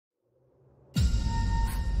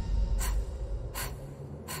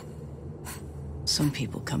Some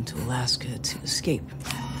people come to Alaska to escape.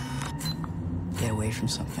 Get away from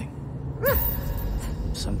something.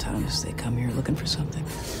 Sometimes they come here looking for something.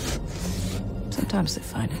 Sometimes they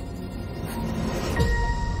find it.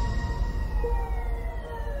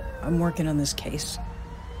 I'm working on this case.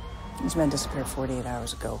 These men disappeared 48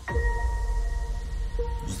 hours ago.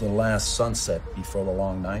 It was the last sunset before the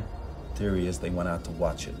long night. Theory is they went out to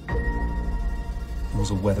watch it. It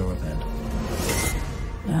was a weather event.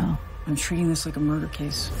 No, I'm treating this like a murder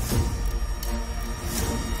case.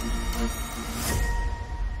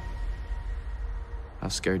 How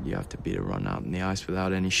scared do you have to be to run out in the ice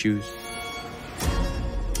without any shoes?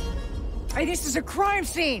 Hey, this is a crime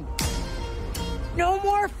scene! No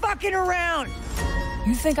more fucking around!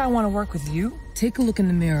 You think I want to work with you? Take a look in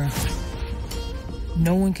the mirror.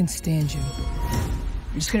 No one can stand you.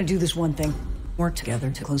 I'm just gonna do this one thing. Work together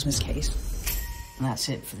to close this case. And that's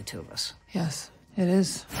it for the two of us. Yes, it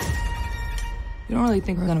is. You don't really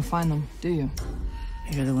think we're gonna find them, do you?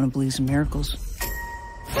 You're the one who believes in miracles.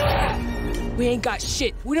 We ain't got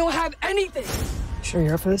shit. We don't have anything. Sure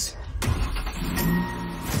you're up for this?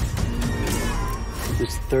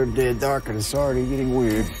 It's the third day of dark and it's already getting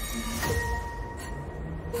weird.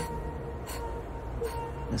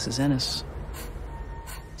 This is Ennis.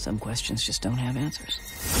 Some questions just don't have answers.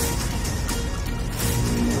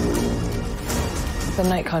 The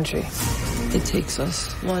night country. It takes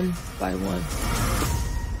us one by one.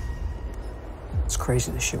 It's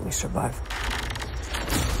crazy the shit we survive.